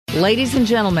Ladies and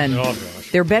gentlemen,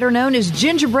 they're better known as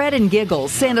Gingerbread and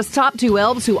Giggles, Santa's top two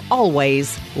elves who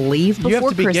always leave before You have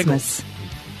to be Christmas.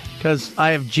 Because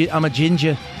I'm a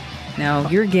ginger. No,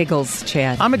 you're Giggles,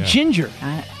 Chad. I'm a ginger.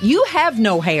 You have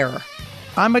no hair.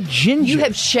 I'm a ginger. You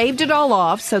have shaved it all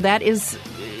off, so that is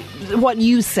what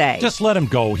you say. Just let him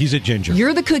go. He's a ginger.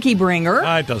 You're the cookie bringer.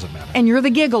 It doesn't matter. And you're the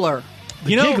giggler.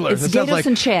 Giggler. It's Gatos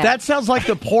and Chad. That sounds like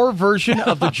the poor version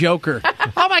of the Joker.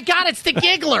 Oh, my God, it's the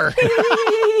giggler.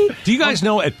 Do you guys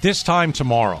know at this time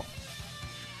tomorrow,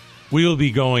 we will be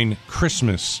going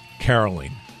Christmas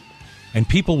caroling, and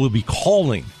people will be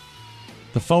calling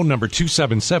the phone number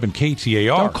 277-KTAR.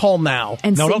 Don't call now.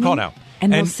 And no, singing? don't call now.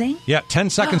 And they'll sing? Yeah, 10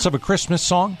 seconds of a Christmas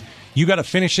song. You got to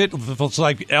finish it. If it's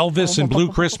like Elvis and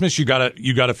Blue Christmas, you got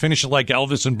to finish it like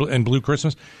Elvis and Blue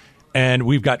Christmas. And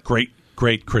we've got great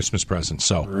Christmas presents.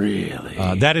 So really,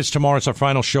 that is tomorrow. It's our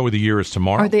final show of the year. Is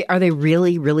tomorrow. Are they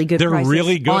really good? They're prices?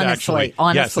 really good. Honestly,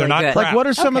 Yes, they're not good. crap. Like, what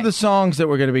are some of the songs that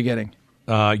we're going to be getting?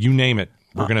 You name it.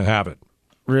 We're going to have it.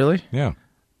 Really? Yeah.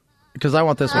 Because I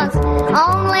want this one.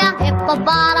 Only a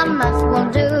hippopotamus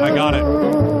will do. I got it.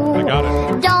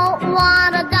 Don't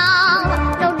want a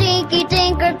doll, no dinky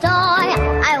tinker toy.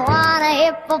 I want a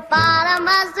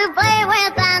hippopotamus to play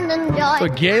with and enjoy. So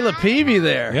Gayla Peavy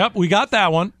there. Yep, we got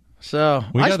that one. So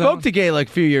We I got that spoke one. to Gayla a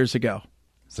few years ago.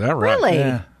 Is that right?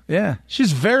 Really? Yeah.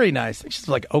 She's very nice. I think she's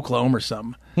like Oklahoma or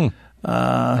something.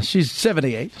 She's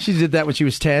 78. She did that when she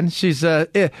was 10. She's had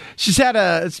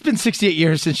it's been 68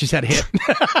 years since she's had a hit.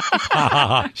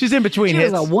 She's in between She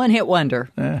hits. was a one-hit wonder.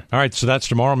 All right, so that's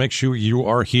tomorrow. Make sure you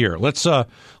are here. Let's talk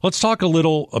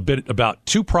a bit about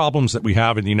two problems that we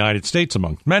have in the United States,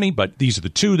 among many, but these are the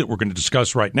two that we're going to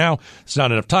discuss right now. It's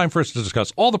not enough time for us to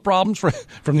discuss all the problems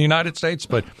from the United States,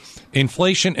 but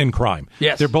inflation and crime.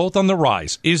 Yes. They're both on the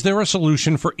rise. Is there a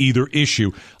solution for either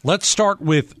issue? Let's start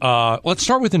with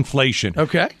inflation.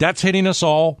 Okay. That's hitting us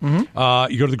all. You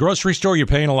go to the grocery store, you're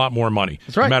paying a lot more money.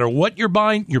 That's right. No matter what you're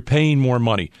buying, you're paying more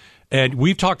money. And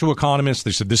we've talked to economists.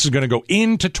 They said this is going to go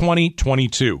into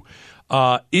 2022.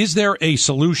 Is there a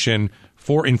solution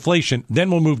for inflation?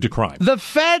 Then we'll move to crime. The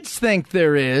feds think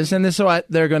there is, and this is what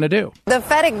they're going to do. The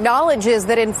Fed acknowledges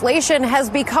that inflation has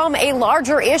become a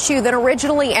larger issue than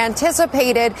originally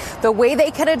anticipated. The way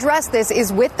they can address this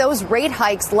is with those rate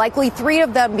hikes, likely 3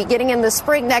 of them beginning in the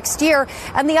spring next year.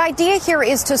 And the idea here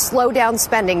is to slow down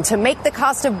spending, to make the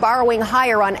cost of borrowing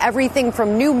higher on everything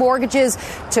from new mortgages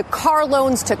to car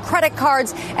loans to credit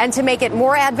cards, and to make it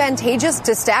more advantageous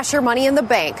to stash your money in the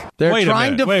bank. They're Wait a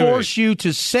trying minute. to Wait. force you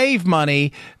to save money,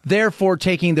 therefore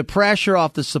taking the pressure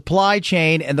off the supply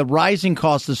chain and the rising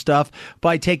cost of stuff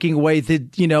by taking away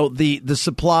the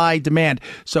supply demand.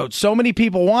 So many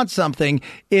people want something.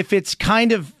 If it's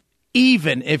kind of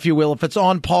even, if you will, if it's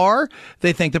on par,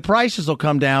 they think the prices will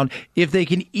come down. If they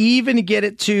can even get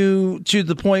it to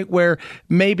the point where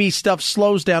maybe stuff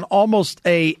slows down, almost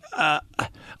a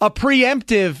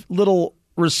preemptive little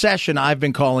recession, I've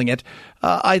been calling it,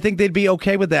 I think they'd be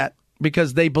okay with that,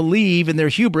 because they believe in their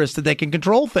hubris that they can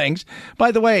control things. By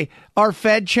the way, our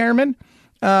Fed chairman,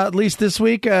 at least this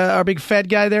week, our big Fed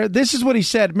guy there, this is what he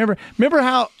said. Remember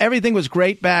how everything was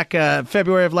great back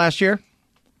February of last year?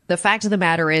 The fact of the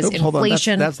matter is Hold on.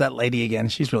 inflation. That's that lady again.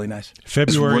 She's really nice.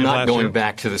 February We're not last going year.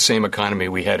 back to the same economy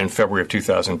we had in February of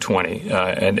 2020.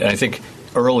 And I think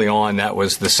early on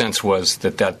the sense was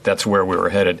that's where we were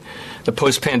headed. The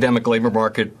post-pandemic labor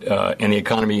market and the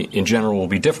economy in general will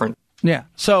be different. Yeah.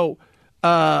 So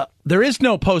there is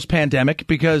no post-pandemic,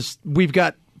 because we've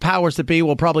got powers that be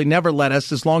will probably never let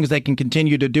us, as long as they can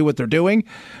continue to do what they're doing.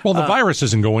 Well, the virus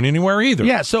isn't going anywhere either.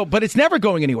 Yeah, but it's never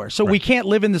going anywhere. So we can't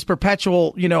live in this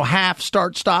perpetual, half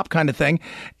start stop kind of thing.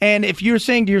 And if you're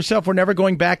saying to yourself, we're never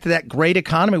going back to that great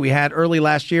economy we had early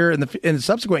last year and in the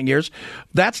subsequent years,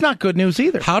 that's not good news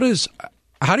either.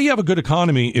 How do you have a good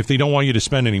economy if they don't want you to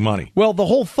spend any money? Well, the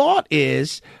whole thought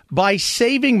is by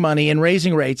saving money and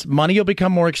raising rates, money will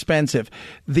become more expensive.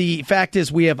 The fact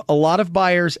is we have a lot of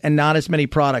buyers and not as many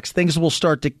products. Things will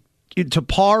start to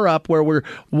par up where we're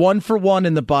 1 for 1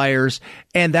 in the buyers,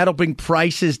 and that'll bring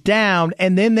prices down,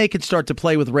 and then they can start to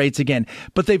play with rates again.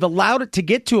 But they've allowed it to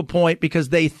get to a point because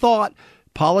they thought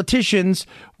politicians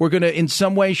were going to, in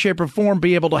some way, shape, or form,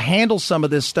 be able to handle some of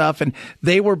this stuff. And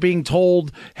they were being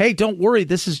told, hey, don't worry,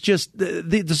 this is just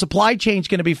the supply chain's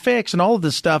going to be fixed and all of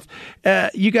this stuff.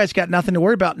 You guys got nothing to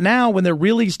worry about. Now, when they're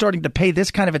really starting to pay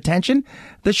this kind of attention,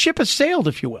 the ship has sailed,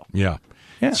 if you will. Yeah.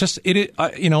 It's just,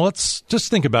 let's just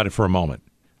think about it for a moment.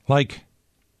 Like,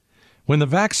 when the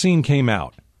vaccine came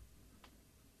out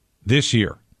this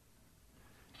year,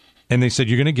 and they said,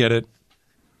 you're going to get it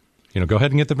Go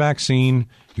ahead and get the vaccine.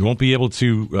 You won't be able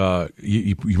to,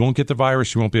 you won't get the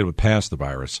virus. You won't be able to pass the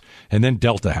virus. And then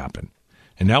Delta happened.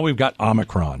 And now we've got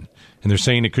Omicron. And they're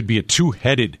saying it could be a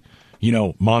two-headed,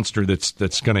 monster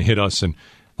that's going to hit us. And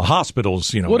the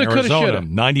hospitals, Arizona,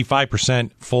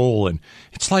 95% full. And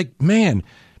it's like, man,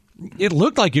 it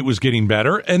looked like it was getting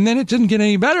better. And then it didn't get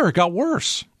any better. It got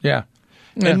worse. Yeah.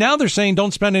 And now they're saying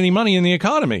don't spend any money in the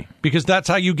economy because that's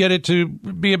how you get it to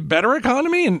be a better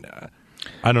economy. And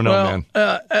I don't know,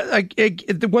 man.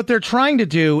 What they're trying to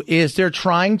do is they're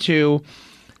trying to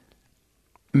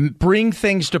bring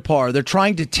things to par. They're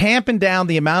trying to tampen down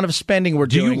the amount of spending we're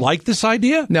doing. Do you like this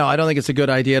idea? No, I don't think it's a good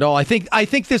idea at all. I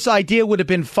think this idea would have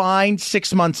been fine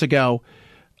 6 months ago,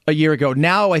 a year ago.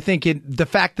 Now I think the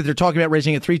fact that they're talking about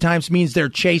raising it 3 times means they're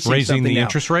chasing raising the now.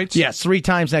 interest rates? Yes, 3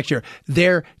 times next year.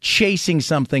 They're chasing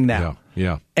something now.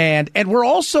 Yeah. And we're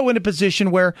also in a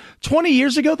position where 20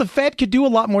 years ago the Fed could do a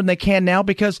lot more than they can now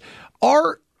because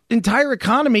our entire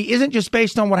economy isn't just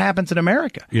based on what happens in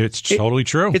America. It's totally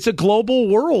true. It's a global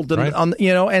world, right.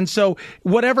 And so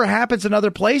whatever happens in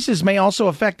other places may also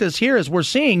affect us here, as we're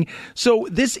seeing. So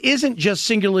this isn't just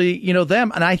singularly,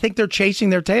 them, and I think they're chasing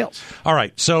their tails. All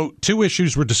right. So 2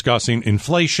 issues we're discussing: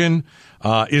 inflation.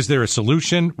 Is there a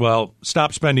solution? Well,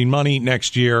 stop spending money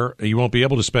next year. You won't be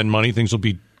able to spend money. Things will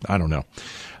be, I don't know.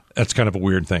 That's kind of a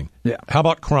weird thing. Yeah. How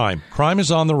about crime? Crime is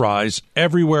on the rise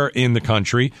everywhere in the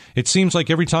country. It seems like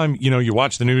every time, you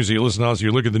watch the news, you listen to us,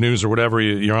 you look at the news or whatever,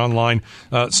 you're online,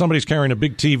 somebody's carrying a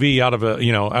big TV out of a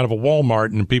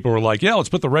Walmart, and people were like, yeah, let's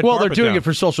put the red carpet Well, they're doing down. it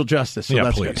for social justice. So yeah,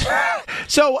 that's please. Good.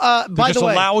 So, by the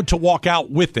way, allowed to walk out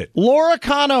with it. Laura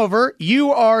Conover,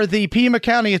 you are the Pima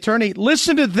County attorney.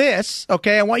 Listen to this,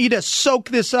 okay? I want you to soak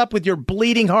this up with your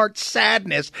bleeding heart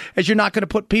sadness, as you're not going to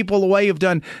put people away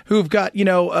who've got,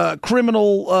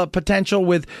 criminal potential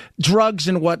with drugs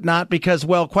and whatnot because,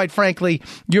 well, quite frankly,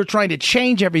 you're trying to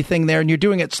change everything there and you're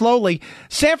doing it slowly.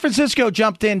 San Francisco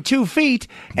jumped in 2 feet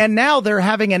and now they're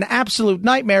having an absolute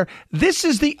nightmare. This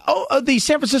is the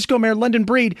San Francisco Mayor, London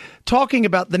Breed, talking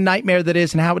about the nightmare that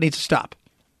is and how it needs to stop.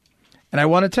 And I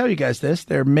want to tell you guys this.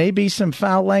 There may be some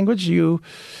foul language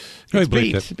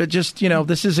but just,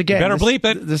 this is, again. Better bleep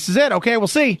it. This is it. Okay, we'll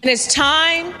see. And it's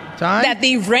time that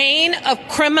the reign of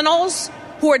criminals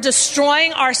who are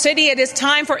destroying our city, it is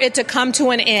time for it to come to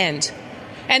an end.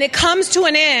 And it comes to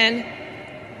an end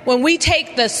when we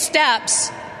take the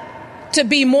steps to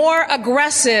be more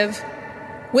aggressive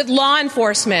with law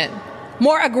enforcement,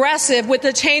 more aggressive with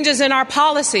the changes in our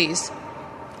policies,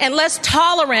 and less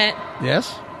tolerant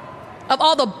of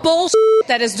all the bullshit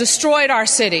that has destroyed our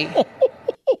city.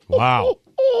 Wow.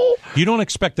 You don't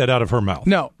expect that out of her mouth.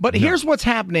 No, but here's what's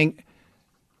happening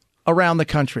around the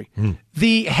country.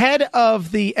 The head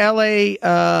of the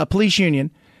LA police union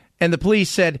and the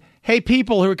police said, hey,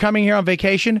 people who are coming here on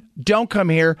vacation, don't come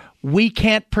here. We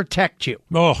can't protect you.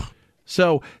 Oh.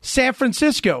 So San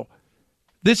Francisco,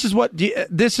 this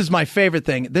is my favorite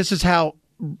thing. This is how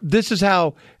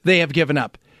they have given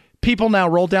up. People now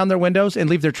roll down their windows and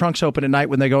leave their trunks open at night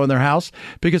when they go in their house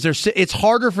because it's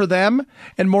harder for them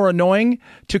and more annoying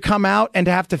to come out and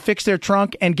to have to fix their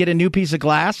trunk and get a new piece of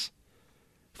glass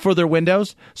for their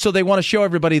windows. So they want to show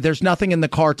everybody there's nothing in the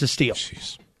car to steal.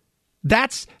 Jeez.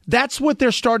 That's what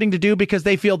they're starting to do because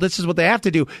they feel this is what they have to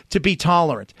do to be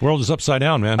tolerant. World is upside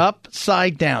down, man.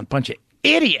 Upside down. Bunch of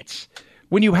idiots.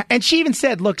 And she even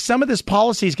said, look, some of this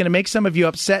policy is going to make some of you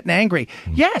upset and angry.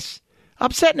 Yes.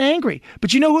 Upset and angry.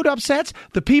 But you know who it upsets?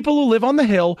 The people who live on the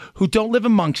Hill who don't live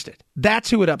amongst it.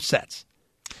 That's who it upsets.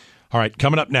 All right,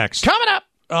 coming up next. Coming up!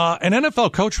 An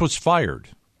NFL coach was fired.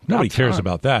 Nobody cares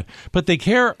about that. But they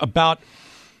care about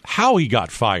how he got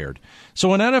fired.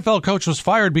 So an NFL coach was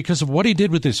fired because of what he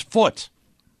did with his foot.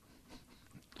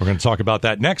 We're going to talk about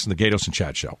that next in the Gatos and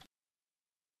Chad Show.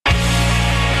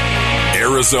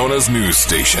 Arizona's news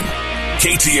station.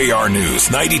 KTAR News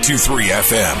 92.3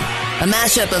 FM. A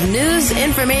mashup of news,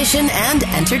 information, and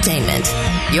entertainment.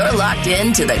 You're locked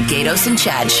in to the Gatos and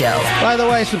Chad Show. By the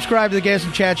way, subscribe to the Gatos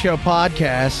and Chad Show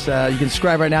podcast. You can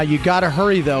subscribe right now. You got to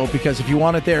hurry, though, because if you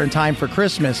want it there in time for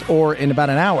Christmas or in about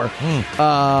an hour,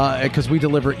 because we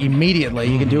deliver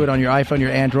immediately, you can do it on your iPhone, your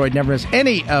Android. Never miss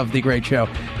any of the great show.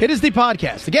 It is the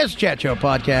podcast, the Gatos and Chad Show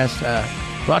podcast,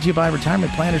 brought to you by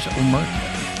Retirement Planners Mercury.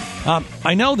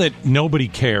 I know that nobody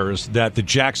cares that the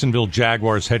Jacksonville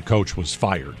Jaguars head coach was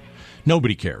fired.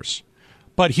 Nobody cares.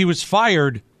 But he was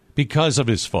fired because of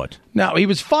his foot. No, he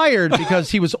was fired because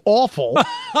he was awful.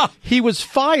 He was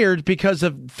fired because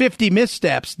of 50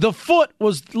 missteps. The foot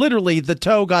was literally, the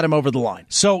toe got him over the line.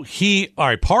 So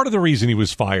part of the reason he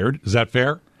was fired, is that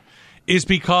fair, is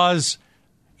because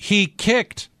he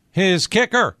kicked his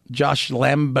kicker, Josh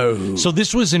Lambo. So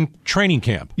this was in training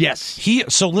camp. Yes.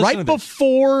 Listen right to this.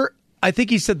 before, I think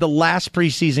he said the last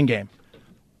preseason game.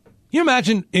 You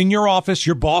imagine in your office,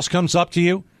 your boss comes up to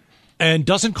you and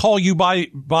doesn't call you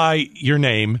by your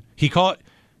name. He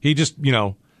just,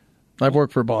 I've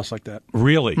worked for a boss like that.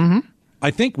 Really? Mm-hmm.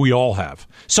 I think we all have.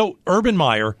 So Urban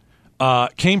Meyer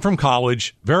came from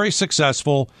college, very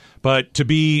successful, but to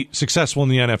be successful in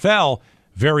the NFL,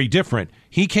 very different.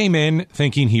 He came in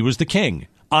thinking he was the king.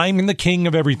 I'm the king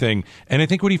of everything. And I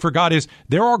think what he forgot is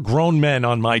there are grown men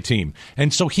on my team.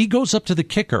 And so he goes up to the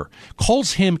kicker,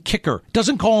 calls him kicker,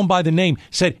 doesn't call him by the name,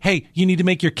 said, hey, you need to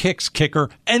make your kicks, kicker.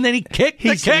 And then he kicked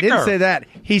the kicker. He didn't say that.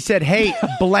 He said, hey,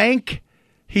 blank.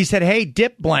 He said, hey,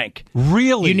 dip blank.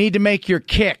 Really? You need to make your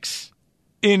kicks.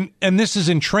 And this is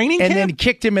in training camp? And then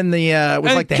kicked him in the, it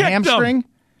was like the hamstring.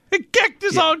 He kicked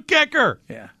his own kicker.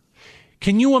 Yeah.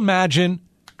 Can you imagine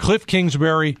Cliff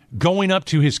Kingsbury going up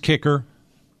to his kicker,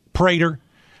 Prater,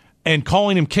 and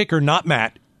calling him kicker, not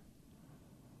Matt,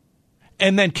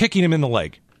 and then kicking him in the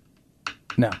leg?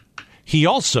 No. He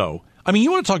also,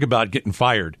 you want to talk about getting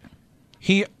fired.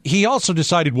 He also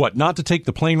decided not to take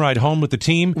the plane ride home with the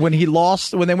team. When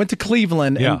they went to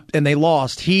Cleveland and they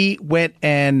lost, he went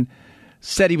and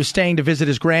said he was staying to visit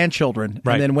his grandchildren.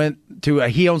 Right. And then went to,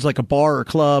 he owns like a bar or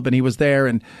club, and he was there,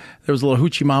 and there was a little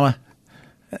hoochie mama,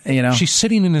 She's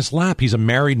sitting in his lap. He's a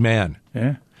married man.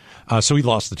 Yeah. So he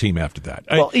lost the team after that.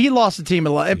 Well, he lost the team a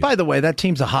lot. And by the way, that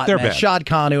team's a hot mess. Bad. Shad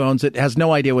Khan, who owns it, has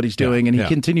no idea what he's doing, and he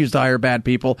continues to hire bad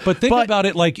people. But think about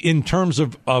it like in terms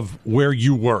of where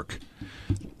you work.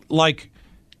 Like,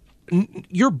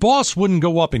 your boss wouldn't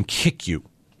go up and kick you.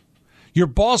 Your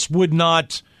boss would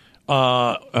not...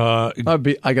 I got to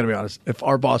be honest. If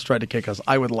our boss tried to kick us,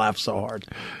 I would laugh so hard.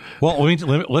 Well,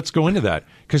 let's go into that.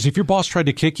 Because if your boss tried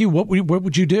to kick you, what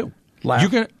would you do? Laugh.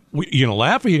 You're gonna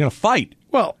laugh or you're gonna fight?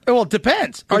 Well, it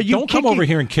depends. Are you don't come over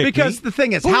here and kick me? Because the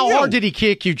thing is, how hard did he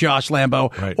kick you, Josh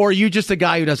Lambo? Right. Or are you just a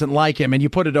guy who doesn't like him and you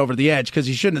put it over the edge because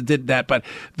he shouldn't have did that? But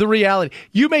the reality,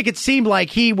 you make it seem like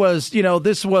he was,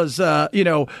 this was,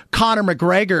 Conor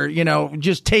McGregor,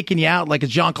 just taking you out like a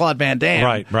Jean-Claude Van Damme.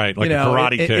 Right, like a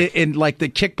karate kick. In like the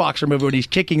kickboxer movie when he's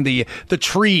kicking the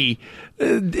tree.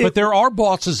 But there are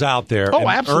bosses out there. Oh,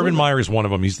 absolutely. Urban Meyer is one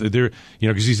of them. He's there,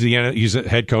 because he's a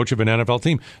head coach of an NFL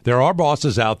team. There are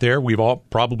bosses out there. We've all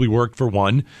probably worked for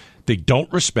one. They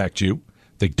don't respect you.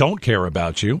 They don't care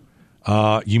about you.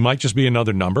 You might just be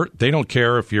another number. They don't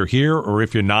care if you're here or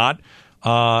if you're not.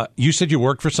 You said you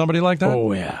worked for somebody like that?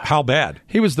 Oh, yeah. How bad?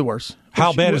 He was the worst.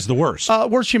 How bad is the worst?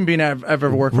 Worst human being I've ever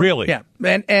worked for. Really? Yeah.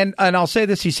 And I'll say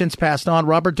this, he's since passed on.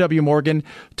 Robert W. Morgan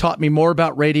taught me more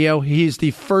about radio. He's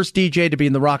the first DJ to be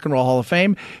in the Rock and Roll Hall of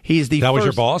Fame. That was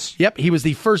your boss? Yep. He was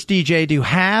the first DJ to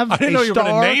have I didn't know you were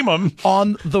going to name him.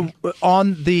 on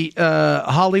the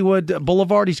Hollywood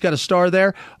Boulevard. He's got a star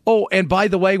there. Oh, and by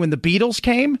the way, when the Beatles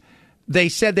came, they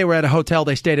said they were at a hotel.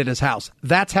 They stayed at his house.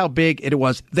 That's how big it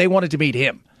was. They wanted to meet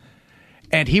him.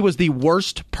 And he was the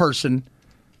worst person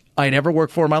I'd ever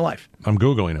worked for in my life. I'm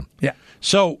Googling him. Yeah.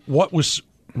 So what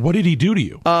did he do to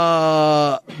you?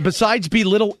 Besides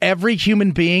belittle every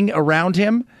human being around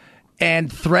him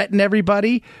and threaten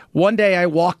everybody, one day I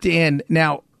walked in.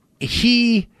 Now,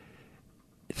 he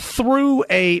threw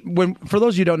for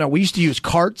those of you who don't know, we used to use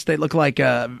carts. They look like,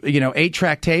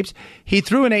 8-track tapes. He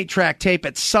threw an 8-track tape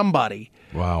at somebody.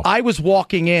 Wow. I was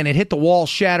walking in. It hit the wall,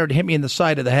 shattered, hit me in the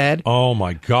side of the head. Oh,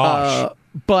 my gosh.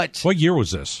 But what year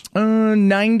was this?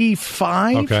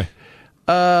 95. Okay.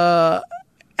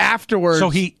 Afterwards. So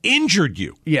he injured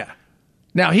you. Yeah.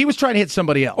 Now, he was trying to hit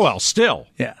somebody else. Well, still.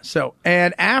 Yeah. So,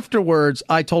 and afterwards,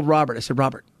 I told Robert, I said,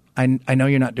 Robert, I know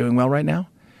you're not doing well right now,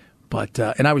 but,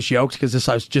 and I was yoked because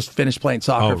I was just finished playing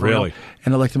soccer. Oh, really?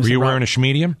 And I looked at him and Were said, you wearing a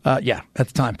schmedium? Yeah, at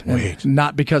the time. Wait. And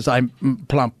not because I'm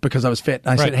plump, because I was fit.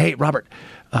 And I said, hey, Robert,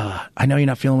 I know you're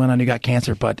not feeling well and you got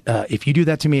cancer, but if you do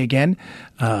that to me again,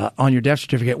 on your death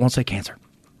certificate, it won't say cancer.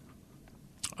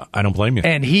 I don't blame you.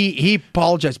 And he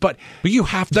apologized. But you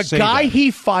have to say the guy that.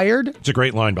 he fired. It's a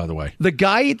great line, by the way. The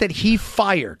guy that he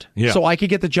fired so I could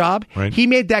get the job, right. He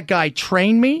made that guy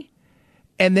train me.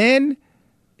 And then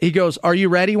he goes, are you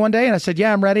ready one day? And I said,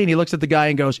 yeah, I'm ready. And he looks at the guy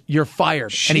and goes, you're fired.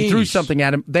 Jeez. And he threw something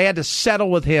at him. They had to settle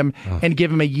with him and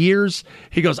give him a year's.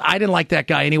 He goes, I didn't like that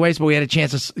guy anyways, but we had a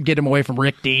chance to get him away from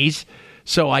Rick Dees.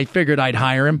 So I figured I'd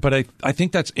hire him. But I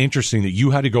think that's interesting that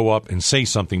you had to go up and say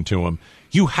something to him.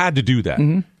 You had to do that.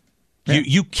 Mm-hmm. Yeah.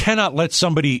 You cannot let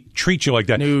somebody treat you like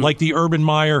that. No. Like the Urban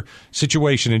Meyer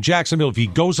situation in Jacksonville. If he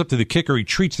goes up to the kicker, he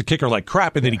treats the kicker like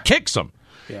crap, and then he kicks him.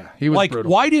 Yeah, he was like,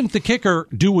 brutal. Why didn't the kicker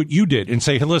do what you did and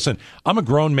say, hey, listen, I'm a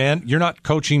grown man. You're not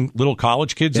coaching little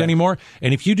college kids anymore.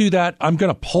 And if you do that, I'm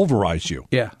going to pulverize you.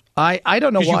 Yeah. I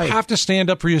don't know why. You have to stand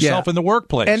up for yourself in the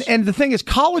workplace. And the thing is,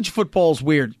 college football is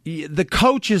weird. The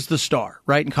coach is the star,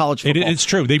 right? In college football, it's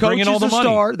true. They bring in all the money.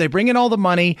 Star. They bring in all the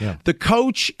money. Yeah. The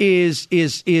coach is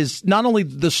not only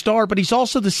the star, but he's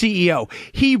also the CEO.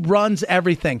 He runs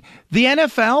everything. The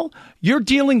NFL, you're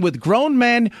dealing with grown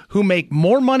men who make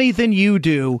more money than you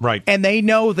do, right? And they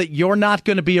know that you're not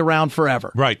going to be around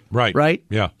forever, right?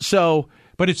 Yeah. So,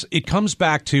 but it comes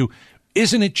back to.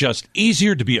 Isn't it just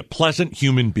easier to be a pleasant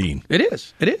human being? It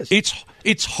is.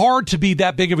 It's hard to be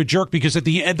that big of a jerk because at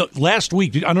the end last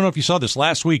week, I don't know if you saw this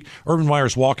last week, Urban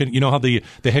Meyer's walking. You know how the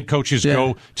head coaches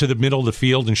go to the middle of the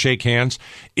field and shake hands?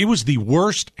 It was the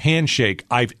worst handshake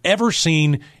I've ever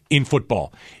seen in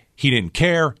football. He didn't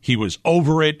care. He was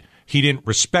over it. He didn't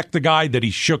respect the guy that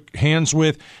he shook hands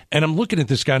with. And I'm looking at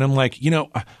this guy and I'm like,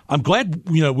 I'm glad,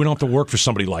 we don't have to work for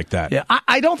somebody like that. Yeah,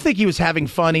 I don't think he was having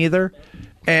fun either.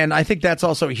 And I think that's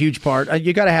also a huge part.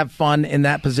 You got to have fun in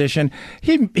that position.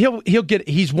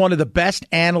 He's one of the best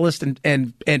analysts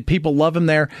and people love him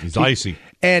there. He's icy.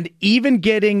 And even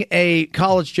getting a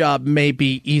college job may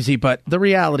be easy, but the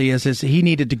reality is he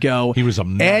needed to go. He was a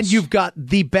mess. And you've got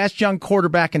the best young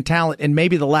quarterback in talent in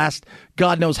maybe the last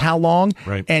God knows how long.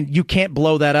 Right. And you can't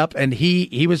blow that up. And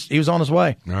he was on his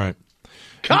way. All right.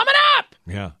 Coming up.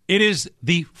 Yeah. It is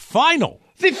the finale.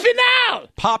 The finale.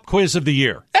 Pop quiz of the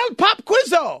year. El Pop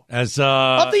Quizzo.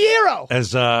 Of the Euro.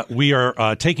 As we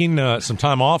are taking some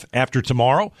time off after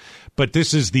tomorrow, but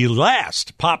this is the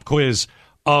last pop quiz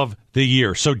of the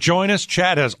year. So join us.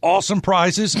 Chad has awesome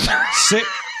prizes.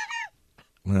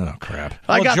 Oh, crap.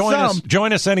 I got some.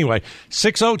 Join us anyway.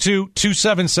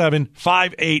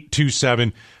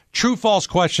 602-277-5827. True-false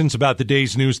questions about the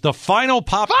day's news. The final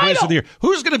pop quiz of the year.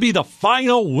 Who's going to be the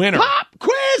final winner? Pop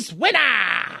quiz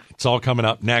winner. It's all coming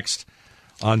up next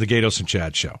on the Gatos and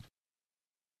Chad Show.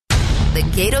 The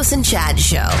Gatos and Chad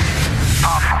Show.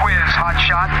 Pop quiz, hot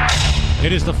shot.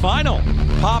 It is the final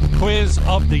pop quiz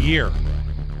of the year.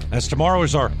 As tomorrow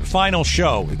is our final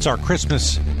show. It's our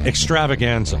Christmas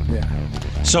extravaganza. Yeah.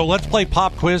 So let's play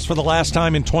pop quiz for the last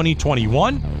time in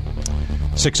 2021.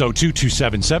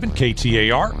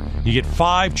 602-277-KTAR. You get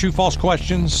 5 true-false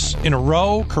questions in a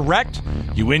row correct.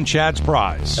 You win Chad's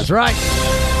prize. That's right.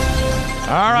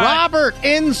 All right. Robert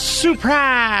in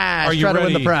Surprise. Are you Try ready? to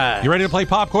win the prize. You ready to play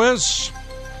pop quiz?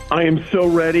 I am so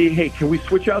ready. Hey, can we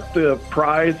switch out the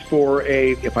prize for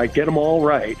if I get them all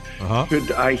right,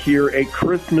 should I hear a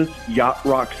Christmas yacht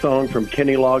rock song from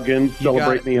Kenny Loggins,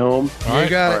 Celebrate Me Home? All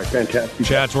right. All right, fantastic.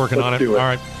 Chad's working on it. Do it.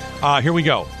 All right. Here we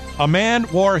go. A man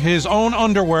wore his own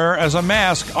underwear as a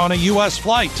mask on a U.S.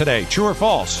 flight today. True or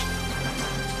false?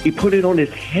 He put it on his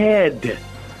head.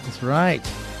 That's right.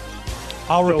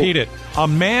 I'll repeat it. A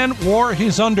man wore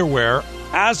his underwear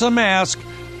as a mask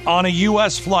on a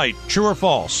U.S. flight. True or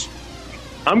false?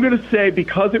 I'm going to say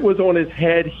because it was on his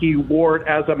head, he wore it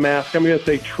as a mask. I'm going to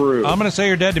say true. I'm going to say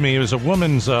you're dead to me. It was a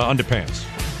woman's underpants.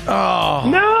 Oh.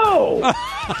 No!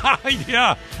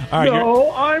 Yeah. All right,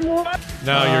 no, I'm right.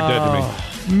 No, you're dead to me.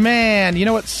 Man, you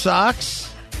know what sucks?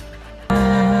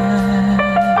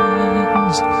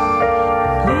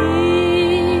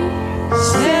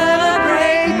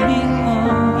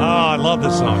 I love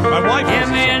this song. My wife loves this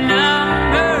song.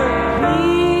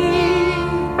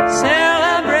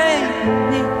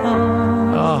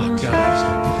 Oh,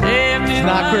 gosh. It's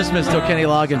not Christmas till Kenny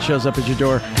Loggins shows up at your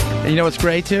door. And you know what's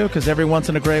great, too? Because every once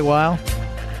in a great while,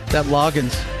 that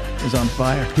Loggins is on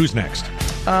fire. Who's next?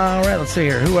 All right, let's see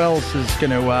here. Who else is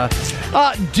going to...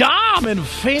 Dom in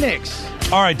Phoenix.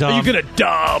 All right, Dom. Are you going to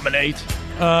dominate?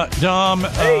 Dom,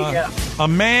 a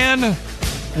man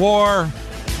wore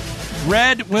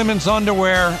red women's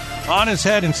underwear on his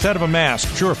head instead of a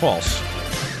mask. True or false?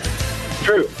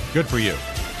 True. Good for you.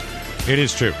 It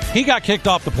is true. He got kicked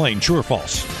off the plane. True or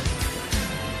false?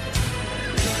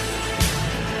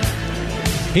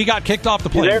 He got kicked off the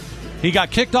plane. He got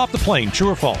kicked off the plane. True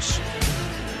or false?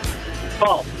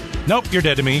 False. Nope, you're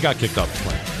dead to me. He got kicked off the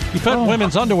plane. You put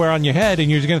women's underwear on your head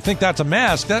and you're going to think that's a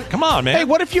mask. Come on, man. Hey,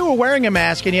 what if you were wearing a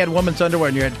mask and you had women's underwear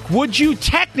on your head? Would you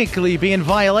technically be in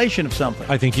violation of something?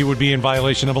 I think you would be in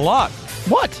violation of a lot.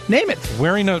 What? Name it.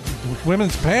 Wearing a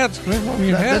women's pants on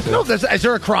your head. Is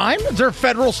there a crime? Is there a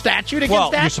federal statute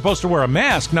against that? You're supposed to wear a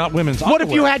mask, not women's underwear. What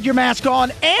if you had your mask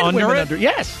on and women under?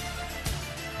 Yes.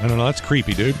 I don't know. That's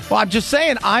creepy, dude. Well, I'm just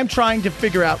saying, I'm trying to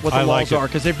figure out what the laws are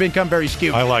because they've become very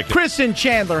skewed. I like it. Chris and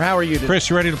Chandler, how are you today? Chris,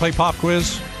 you ready to play pop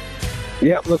quiz?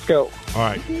 Yeah, let's go. All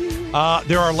right.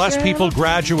 There are less people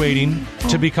graduating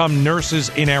to become nurses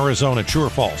in Arizona. True or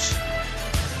false?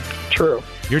 True.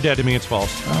 You're dead to me. It's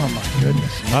false. Oh, my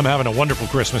goodness. I'm having a wonderful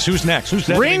Christmas. Who's next? Who's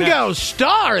dead Ringo to me next?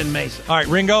 Starr in Mason. All right,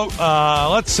 Ringo,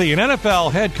 let's see. An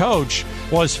NFL head coach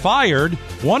was fired.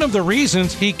 One of the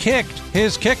reasons he kicked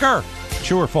his kicker.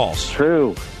 True or false?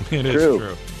 True. It is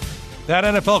true. That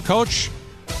NFL coach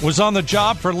was on the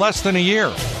job for less than a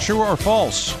year. True or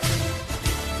false?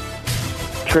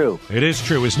 True. It is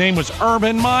true. His name was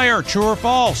Urban Meyer. True or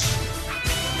false?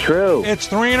 True. It's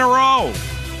 3 in a row.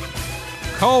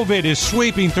 COVID is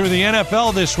sweeping through the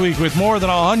NFL this week with more than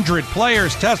 100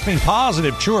 players testing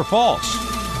positive. True or false?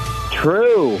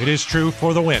 True. It is true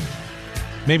for the win.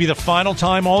 Maybe the final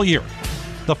time all year.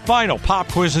 The final pop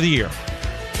quiz of the year.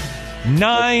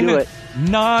 Nine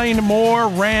more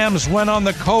Rams went on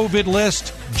the COVID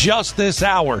list just this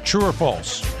hour. True or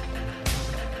false?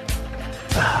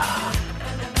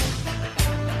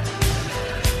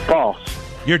 False.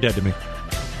 You're dead to me.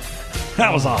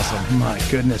 That was awesome. My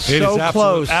goodness. It so is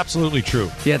close. Absolutely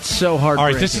true. Yet so hard. All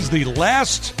right, this is the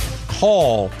last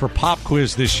call for Pop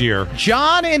Quiz this year.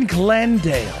 John in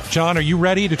Glendale. John, are you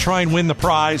ready to try and win the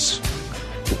prize?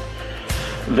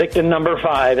 Victim number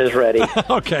 5 is ready.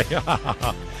 Okay.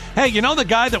 Hey, you know the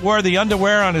guy that wore the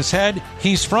underwear on his head?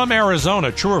 He's from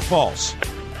Arizona. True or false?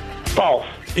 False.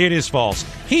 It is false.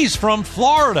 He's from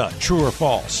Florida. True or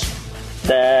false?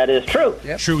 That is true.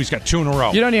 Yep. True, he's got 2 in a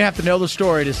row. You don't even have to know the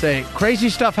story to say crazy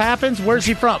stuff happens. Where's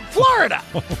he from? Florida.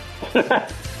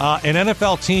 An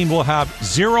NFL team will have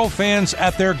 0 fans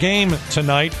at their game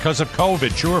tonight because of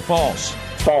COVID. True or false?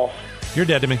 False. You're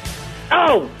dead to me.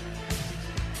 Oh!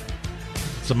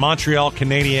 It's the Montreal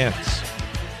Canadiens.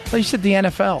 Well, you said the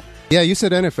NFL. Yeah, you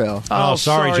said NFL. Oh,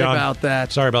 sorry, John. about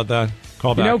that. Sorry about that.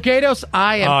 Call back. You know, Gatos,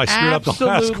 I am I screwed up the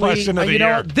last question of the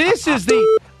year. What? This is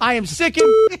the... I am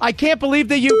sickened. I can't believe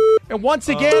that you... And once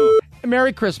again,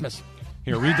 Merry Christmas.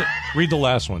 Here, read the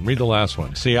last one. Read the last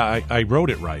one. See, I wrote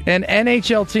it right. An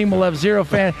NHL team will have 0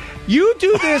 fans. You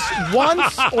do this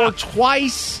once or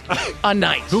twice a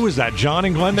night. Who is that, John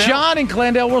in Glendale? John in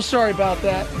Glendale. We're sorry about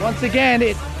that. Once again,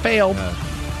 it failed.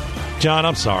 John,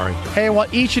 I'm sorry. Hey, I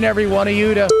want each and every one of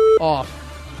you to off.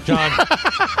 John,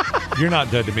 you're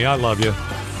not dead to me. I love you.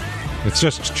 It's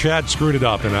just Chad screwed it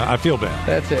up, and I feel bad.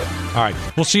 That's it. All right.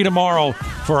 We'll see you tomorrow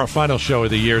for our final show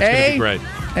of the year. It's going to be great.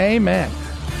 Amen.